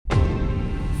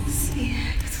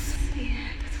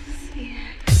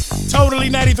Totally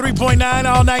 93.9,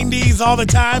 all 90s, all the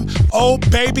time. Oh,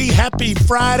 baby, happy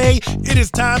Friday. It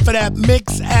is time for that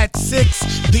Mix at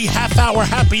 6, the half-hour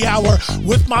happy hour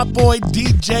with my boy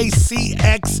DJ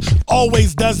CX.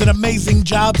 Always does an amazing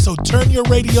job, so turn your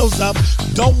radios up.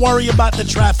 Don't worry about the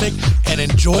traffic and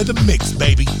enjoy the mix,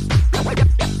 baby.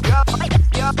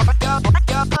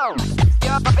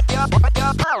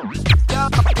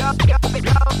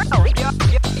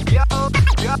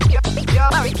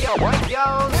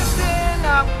 Yo, listen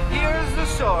up, here's the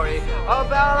story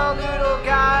about a little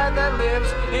guy that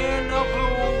lives in a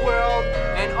blue world.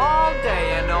 And all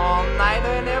day and all night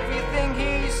and everything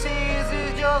he sees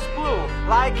is just blue.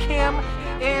 Like him,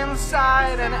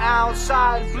 inside and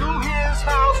outside. Blue his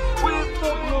house with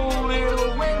a blue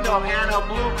little window and a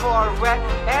blue Corvette.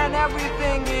 And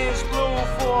everything is blue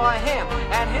for him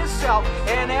and himself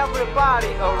and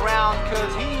everybody around.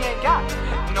 Cause he ain't got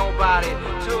nobody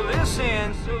to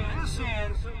listen.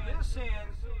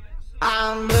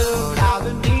 I'm blue, I've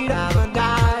been deed, I've been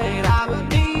died, I've been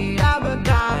deed, I've been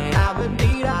died, I've been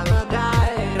deed, I've been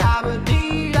died, I've been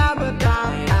deed, I've been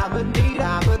died, I've been deed,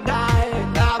 I've been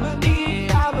died, I've been deed,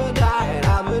 I've been died,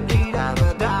 I've been deed, I've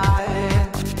been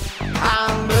died.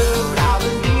 I'm blue, I've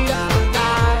been deed, I've been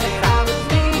died, I've been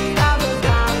deed, I've been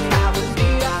died, I've been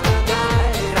deed, I've been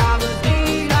died, I've been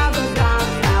deed, I've been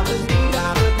died, I've been deed,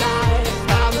 I've been died,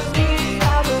 I've been deed,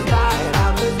 I've been died,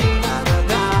 I've been deed, I've been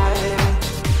died.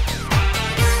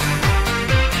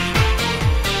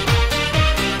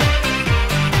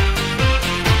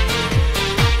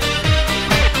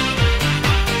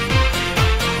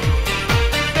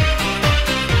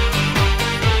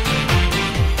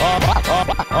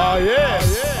 Oh yeah.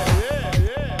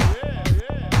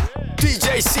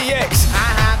 DJ CX. I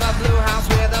have a blue house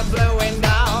with a blue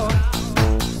window.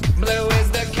 Blue is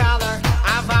the color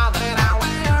of all that I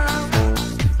wear.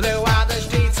 Blue are the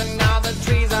streets and all the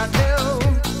trees are blue.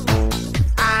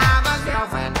 I have a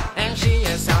girlfriend and she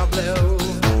is so blue.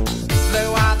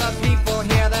 Blue are the people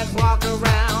here that walk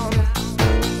around.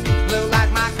 Blue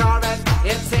like my Corvette,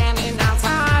 it's standing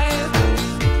outside.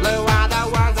 Blue are the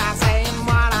words I say and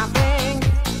what I think.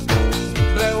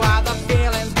 Blue are the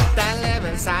feelings that live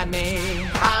inside me.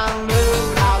 I'm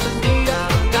blue, I've been deed, I've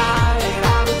been died,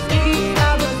 I've been deed,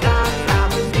 I've been died,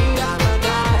 I've been deed, I've been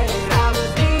died, I've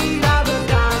been deed, I've been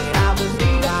died, I've been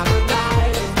deed, I've been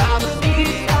died, I've been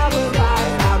deed, I've been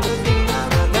died, I've been deed, I've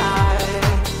been died.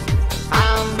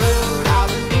 I'm blue, I've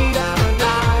been deed, I've been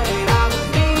died, I've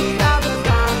been deed, I've been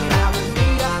died, I've been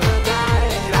deed, I've been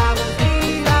died, I've been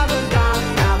deed, I've been died,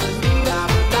 I've been deed, I've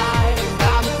been died,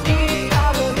 I've been deed,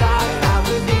 I've been died, I've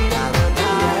been deed, I've been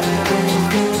died.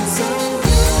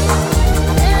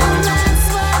 And that's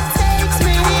what takes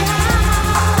me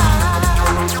high.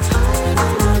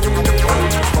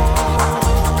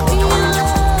 Your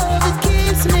love, it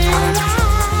keeps me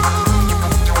alive.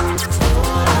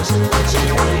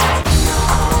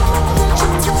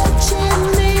 That you're touching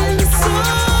me so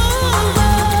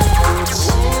much.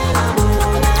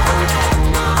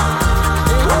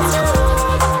 It's you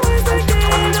always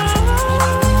thinking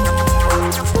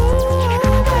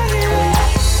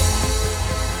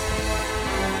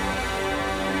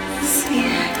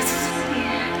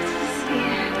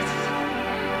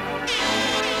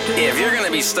If you're gonna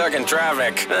be stuck in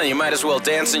traffic, well, you might as well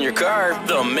dance in your car.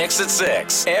 The Mix at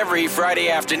 6. Every Friday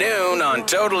afternoon on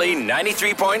Totally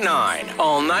 93.9.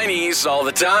 All 90s, all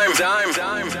the time.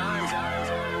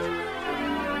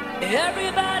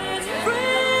 everybody's free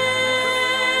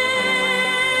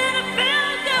to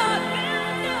feel good.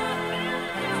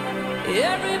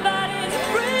 Everybody's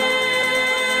free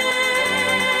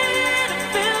to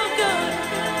feel good.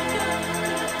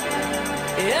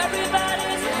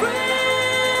 Everybody's free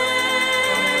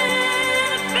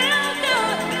to feel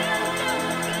good.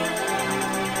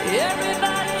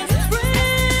 Everybody's free.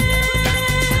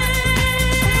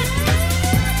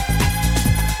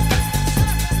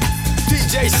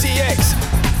 DJ CX.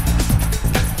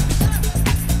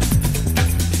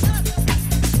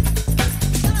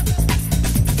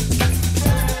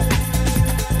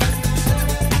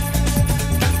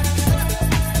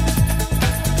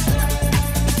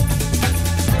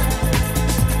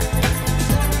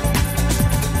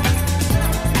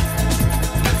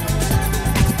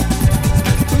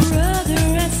 Brother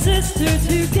and sister,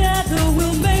 together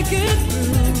we'll make it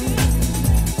through.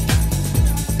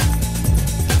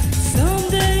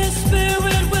 Someday a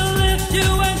spirit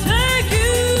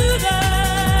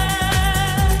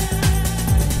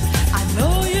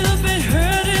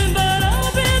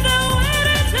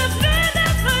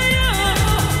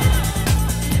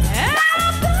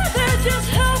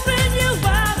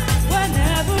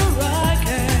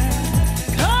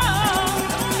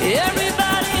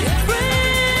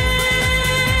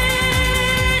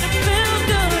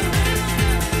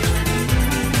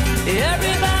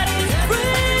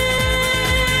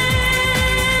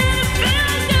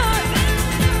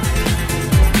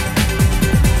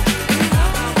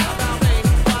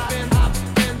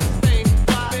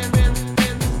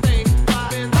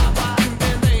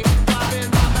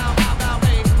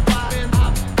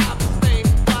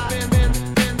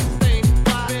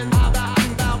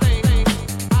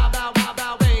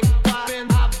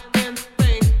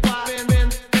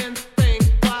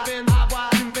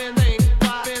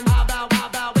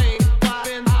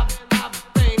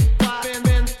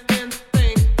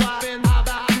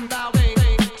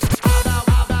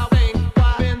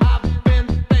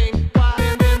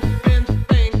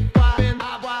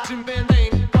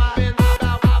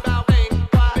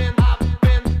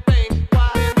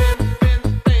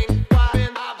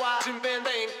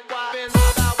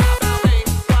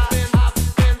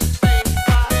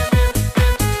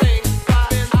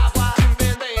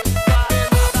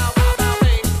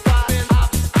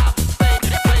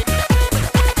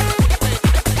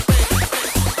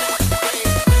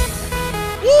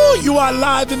You are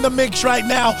live in the mix right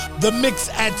now. The Mix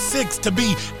at 6 to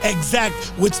be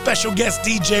exact, with special guest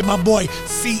DJ, my boy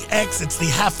CX. It's the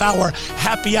half hour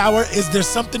happy hour. Is there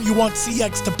something you want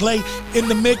CX to play in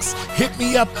the mix? Hit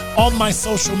me up on my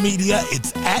social media.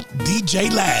 It's at DJ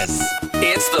Laz.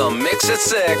 It's the Mix at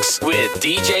 6 with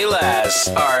DJ Laz.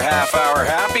 Our half hour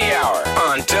happy hour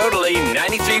on Totally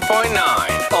 93.9.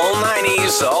 All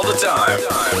 90s all the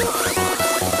time.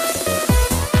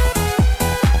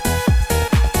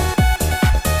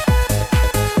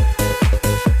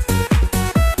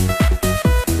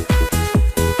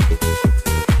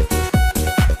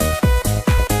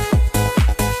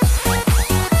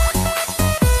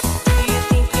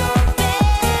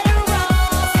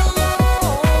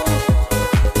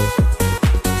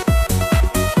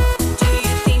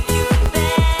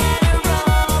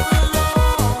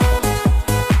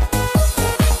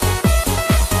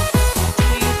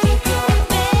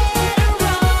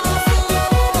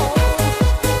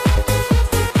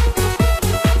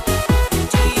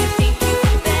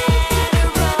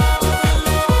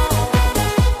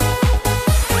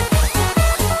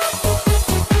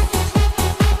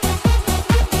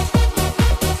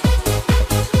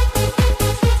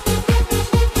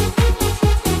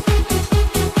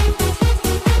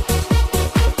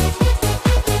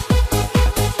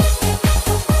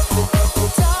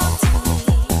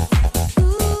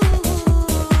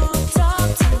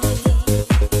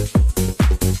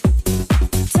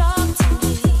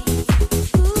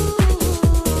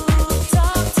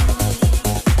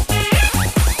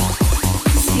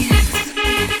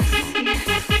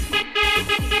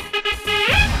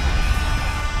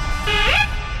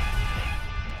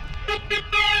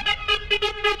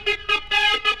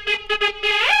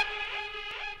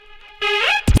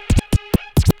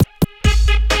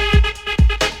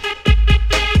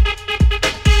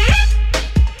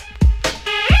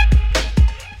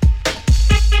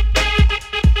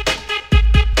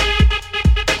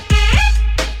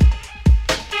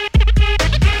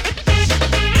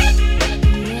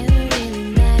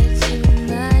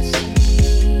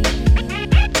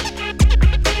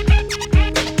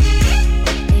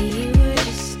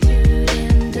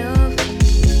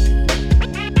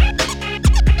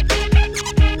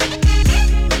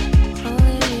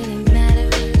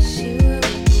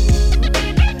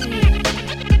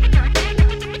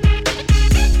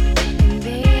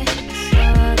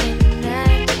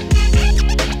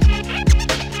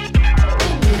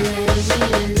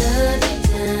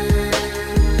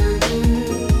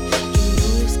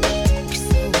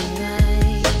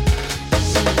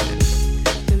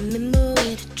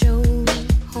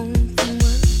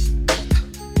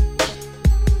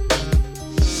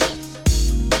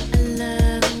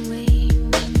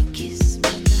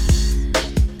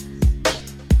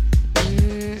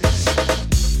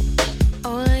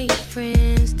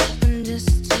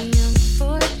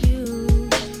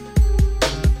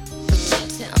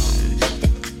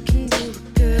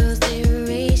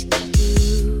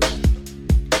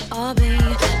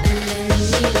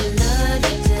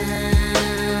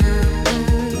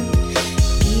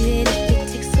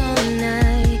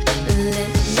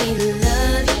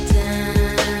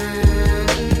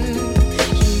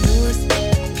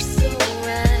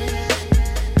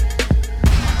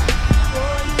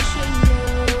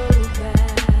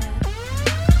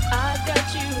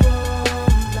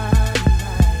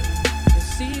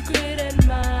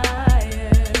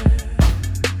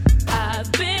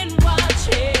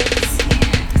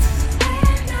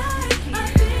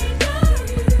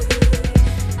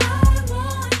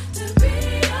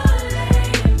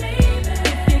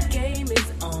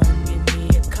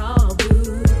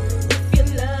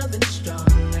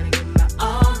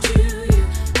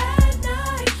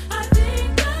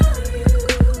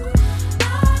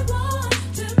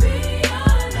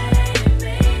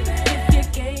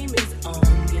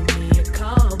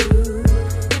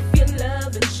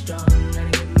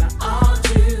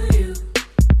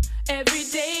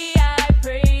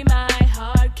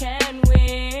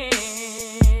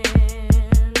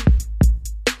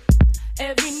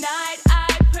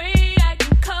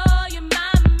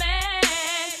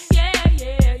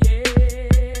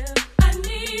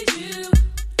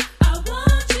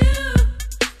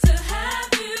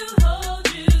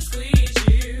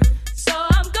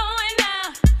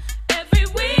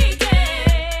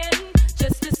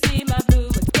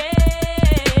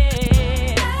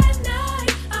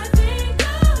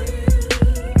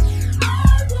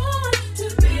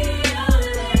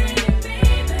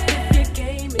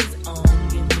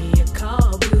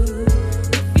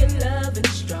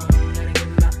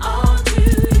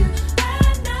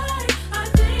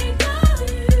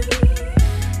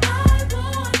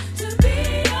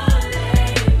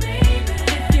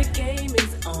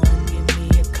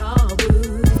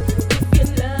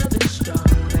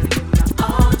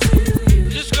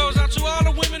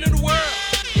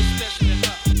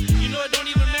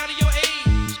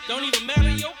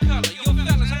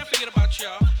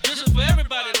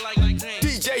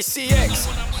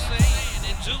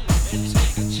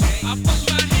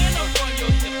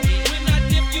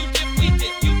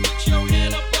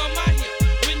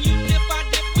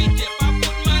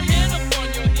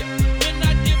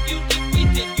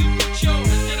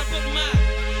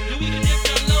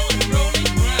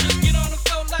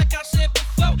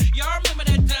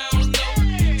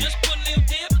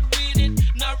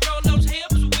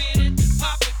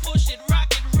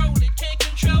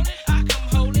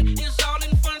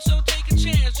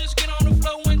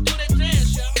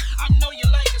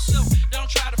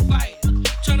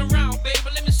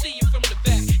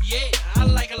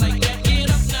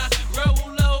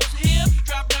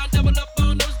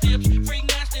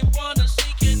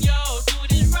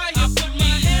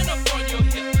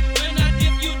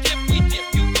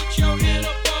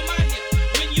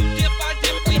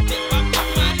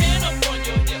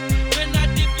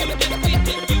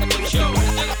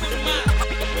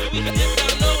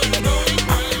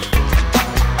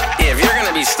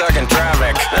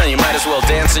 as well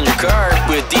dance in your car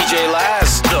with DJ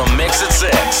Laz, The Mix at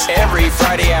 6. Every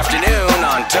Friday afternoon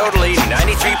on Totally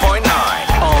 93.9.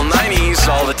 All 90s,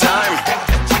 all the time.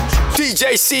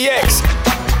 DJ CX.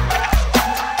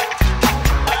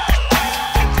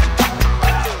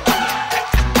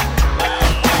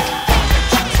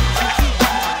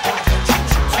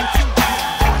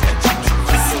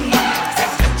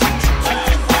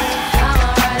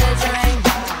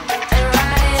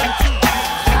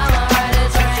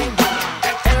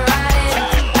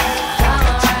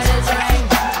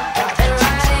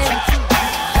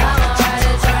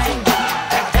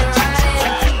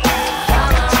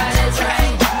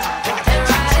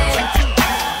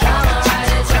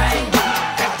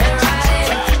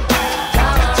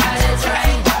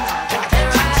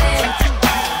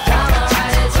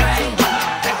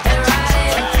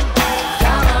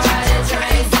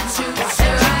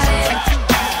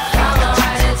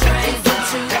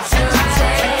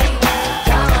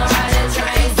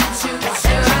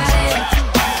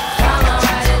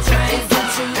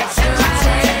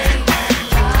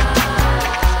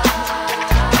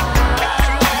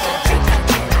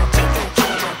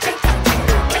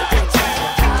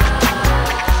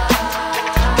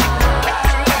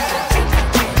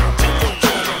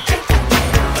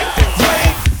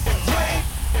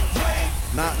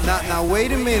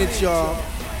 Wait a minute, y'all.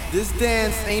 This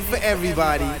dance ain't for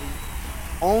everybody.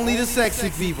 Only the sexy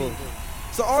people.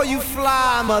 So all you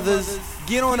fly mothers,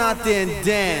 get on out there and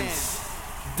dance.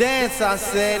 Dance, I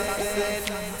said.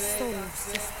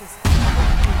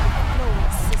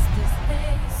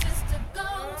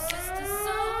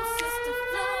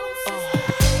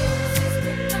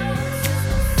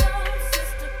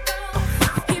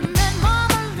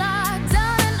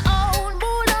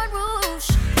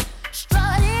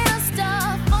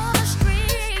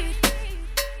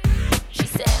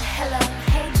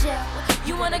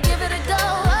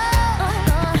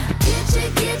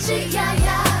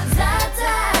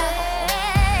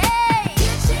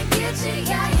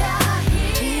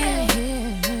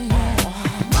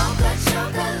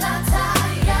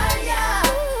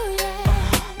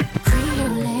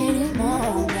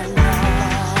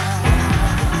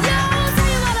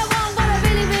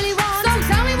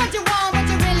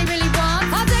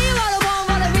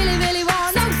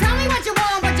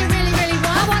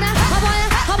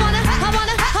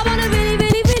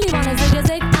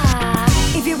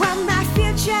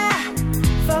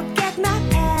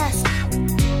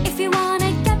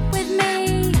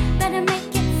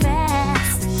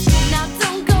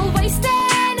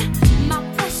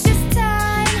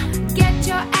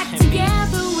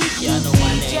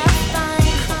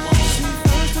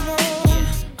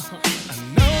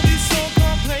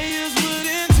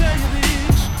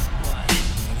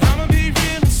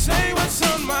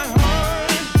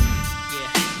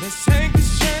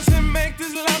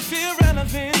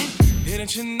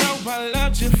 Didn't you know I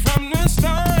loved you from the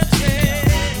start? Yeah.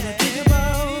 When I think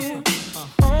about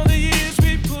all the years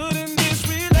we put in this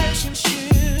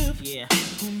relationship, yeah.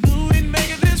 Who knew we'd make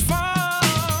it this far?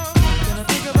 Then I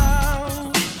think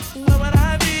about where would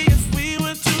I be if we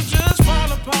were to just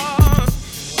fall apart?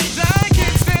 I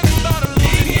can't stand the thought of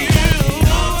leaving you.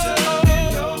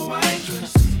 Your white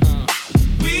dress.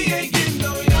 We ain't getting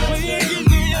no younger. We ain't getting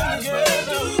no younger.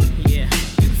 Yeah.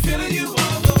 Feeling you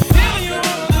all the feeling you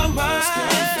all the while.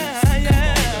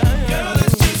 Girl,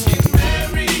 let's just get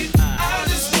married. I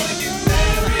just wanna get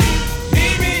married.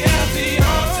 Meet me at the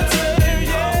altar.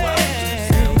 Yeah.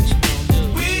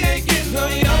 We ain't getting no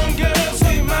younger, so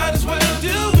you might as well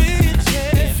do it.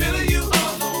 Yeah. Feeling you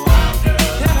all the while, girl.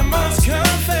 And I must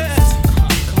confess.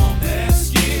 Let's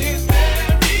get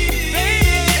married.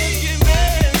 Let's get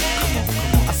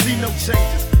married. I see no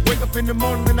changes. Wake up in the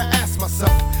morning and I ask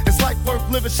myself, is life worth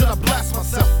living? Should I blast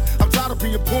myself? I'm tired of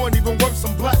being poor and even worse,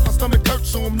 I'm black. My stomach hurts,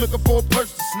 so I'm looking for a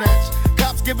purse to snatch.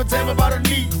 Cops give a damn about a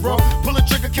Negro. Pull a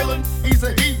trigger, killing, he's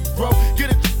a hero.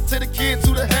 Get it to the kids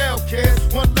who the hell cares.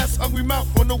 One less hungry mouth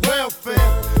on the welfare.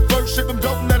 First ship them,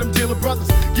 don't let them deal with brothers.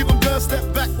 Give them guns, step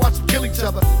back, watch them kill each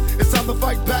other. It's time to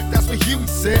fight back, that's what Huey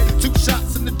said. 2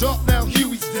 shots in the dark, now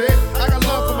Huey's dead. I got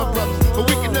love for my brothers, but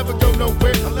we can never go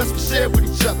nowhere unless we share with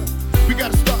each other. We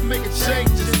gotta start making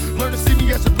changes. Learn to see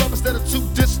me as a brother instead of 2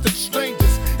 distant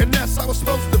strangers. And that's how it's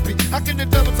supposed to be. How can the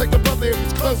devil take a brother if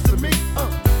he's close to me?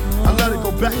 I let it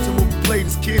go back to when we played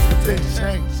as kids, but things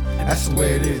changed. That's the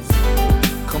way it is.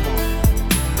 Come on,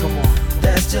 come on.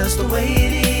 That's just the way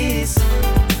it is.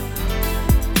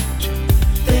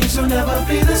 Things will never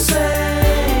be the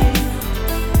same.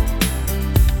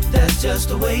 That's just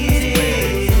the way it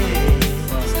is.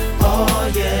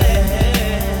 Oh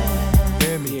yeah.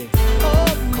 Hear me. Oh,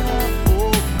 come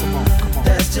on, come on.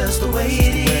 That's That's just the way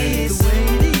it is.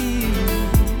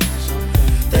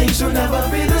 Things will never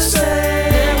be the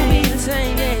same. Never be the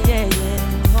same, yeah, yeah,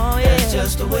 yeah. Oh, yeah. That's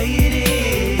just the way it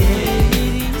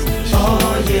is.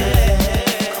 Oh, yeah.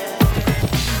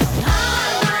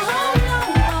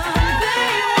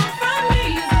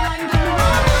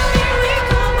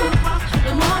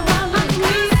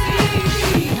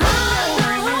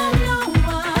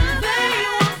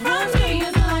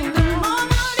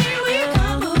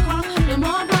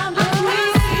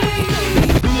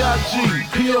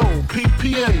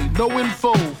 B-I-G-P-O-P-P-A, no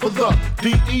info for the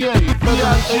DEA.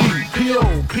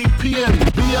 B-I-G-P-O-P-P-A,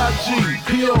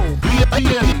 B-I-G-P-O-P-P-A,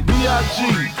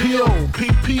 B-I-G-P-O-P-P-A,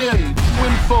 no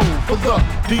info for the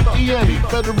DEA.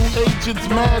 Federal agents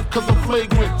mad cause I'm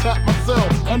flagrant, tap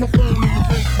myself and the phone in the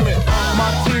basement. My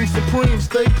team supreme,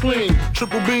 stay clean,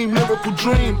 triple beam, lyrical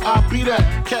dream, I be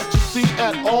that, catch a seat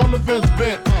at all events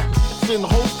bent. In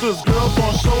holsters, girls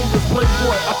on shoulders,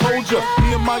 playboy, I told ya,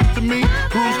 me and Mike to me,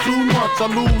 bruise too much, I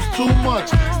lose too much,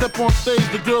 step on stage,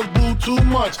 the girls boo too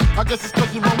much, I guess it's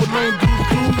cause you run with lame dudes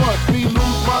too much, me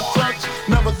lose my touch,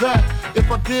 never that, if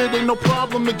I did, ain't no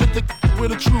problem to get the where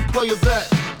the true players at,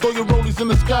 throw your rollies in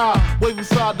the sky, waving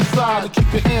side to side, and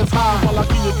keep your hands high, while I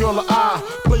give your girl an eye,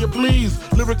 play it please,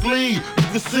 lyrically, you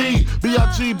can see,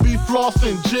 B-I-G-B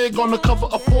flossing, jig on the cover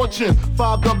of Fortune,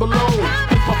 500,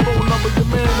 here's my phone number, your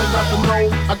man,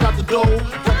 I got the dough,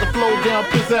 got the flow down,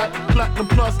 pizzazz, platinum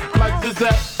plus, like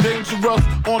Zizak, dangerous,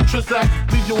 on Trizac,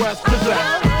 leave your ass pizzazz.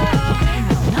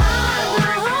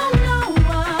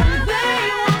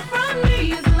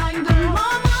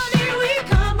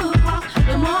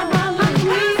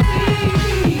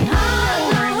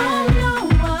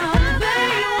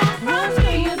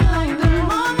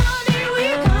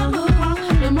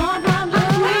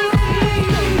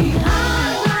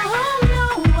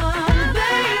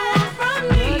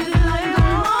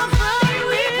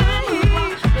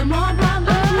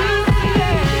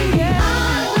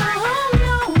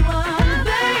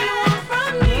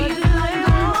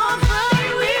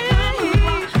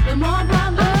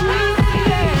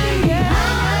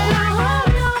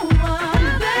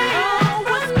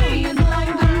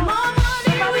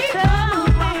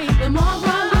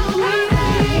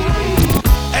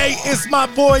 It's my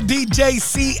boy DJ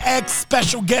CX,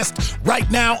 special guest right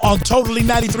now on Totally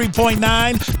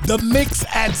 93.9, The Mix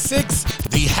at 6,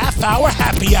 the half-hour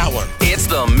happy hour. It's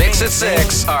The Mix at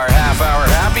 6, our half-hour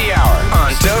happy hour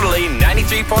on Totally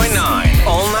 93.9.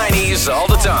 All 90s, all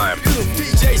the time.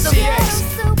 DJ CX.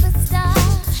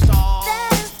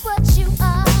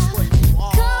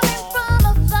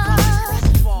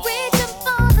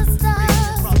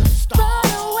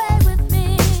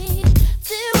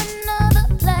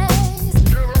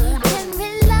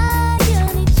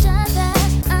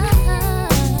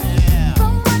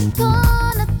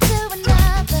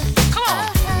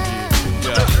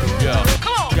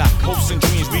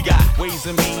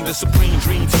 The supreme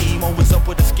dream team, always up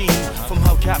with a scheme. From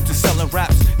hubcap to selling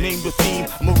raps, name the theme.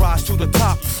 I'm a rise to the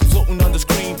top, floating on the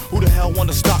screen. Who the hell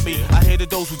wanna stop me? I hated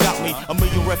those who doubt me. A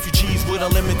million refugees with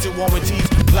unlimited warranties.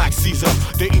 Black Caesar,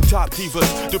 dating top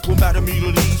divas, diplomat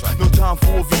immunities. No time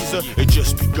for a visa, it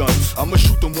just begun. I'ma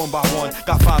shoot them one by one.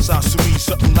 Got 5 sides to me,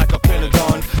 something like a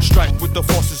pentagon. Strike with the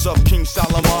forces of King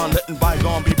Solomon, letting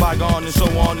bygone be bygone, and so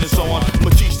on and so on. I'ma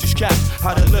teach these cats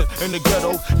how to live in the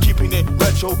ghetto, keeping it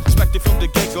retro, expected from the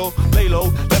get-go. Lay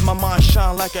low, let my mind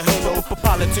shine like a halo. For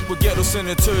politics with ghetto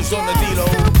senators on the D-Lo.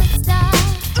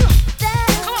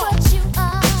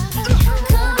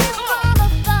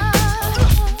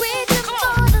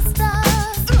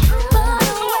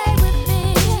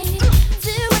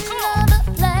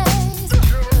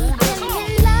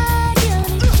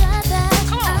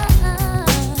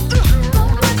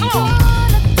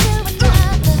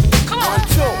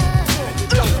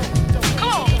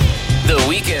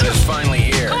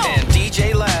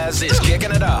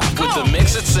 The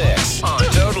Mix at 6 on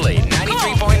Totally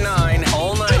 93.9,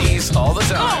 all 90s, all the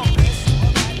time.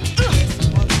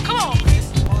 Come on.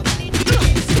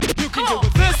 You can get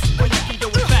with this, or you can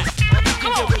get with that. You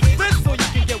can get with this, or you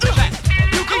can get with that.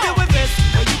 You can get with this,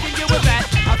 or you can get with that.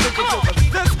 I think you get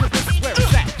with this, but this is where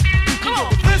it's at. You can get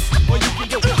with this, or you can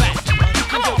get with that. You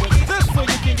can get with this, or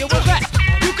you can get with that.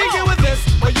 You can get with this,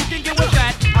 or you can get with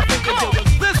that. I think you get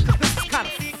with this, cause this is kind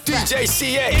of DJ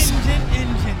CX.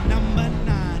 Engine number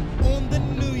 9 on the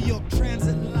New York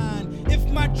Transit line. If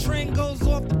my train goes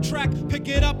off the track, pick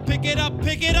it up, pick it up,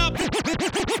 pick it up.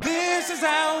 This is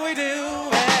how we do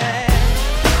it.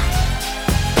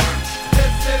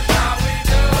 This is how we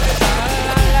do it.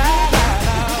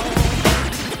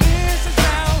 This is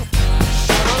how.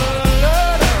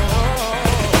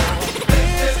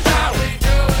 This is how we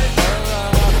do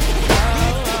it.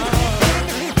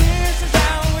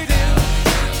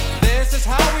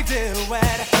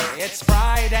 It's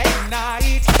Friday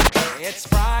night. It's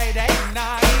Friday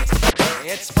night.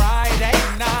 It's Friday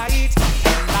night.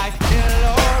 And I feel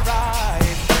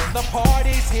alright. The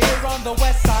party's here on the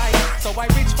west side. So I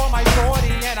reach for my 40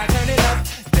 and I turn it up.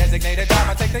 Designated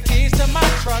driver, take the keys to my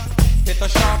truck. Hit the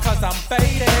shop cause I'm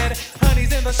faded.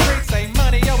 Honey's in the streets, say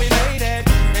money, yo, we made it.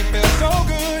 It feels so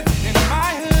good in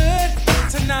my hood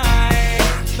tonight.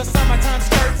 The summertime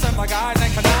skirts and the guys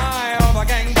ain't canine. All the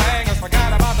gangbangers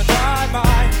forgot about the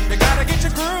drive-by. You gotta get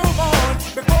your groove on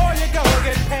before you go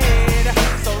get paid.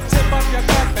 So tip up your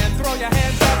cup and throw your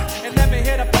hands up and let me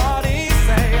hit a party.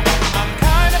 Say, I'm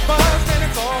kinda buzzed and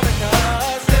it's all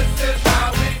because this is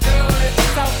how we do it.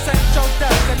 South Central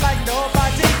does it like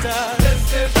nobody does. This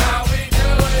is how we do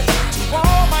it. To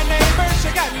all my neighbors,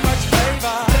 you got much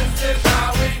flavor. This is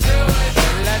how we do it.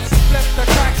 Let's flip the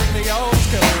track, bring the old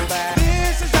school back.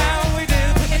 This is how we do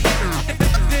it.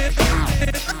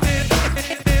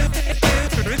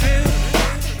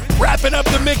 Wrapping up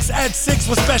the mix at 6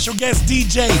 with special guest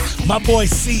DJ, my boy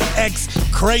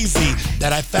CX Crazy,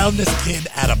 that I found this kid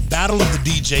at a battle of the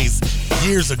DJs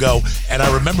years ago. And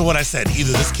I remember what I said,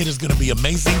 either this kid is going to be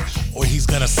amazing or he's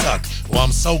going to suck. Well,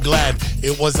 I'm so glad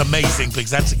it was amazing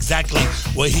because that's exactly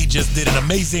what he just did. An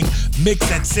amazing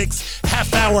mix at 6,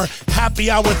 half hour, happy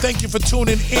hour. Thank you for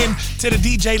tuning in to the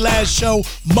DJ Laz Show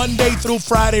Monday through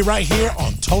Friday right here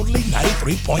on Totally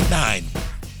 93.9.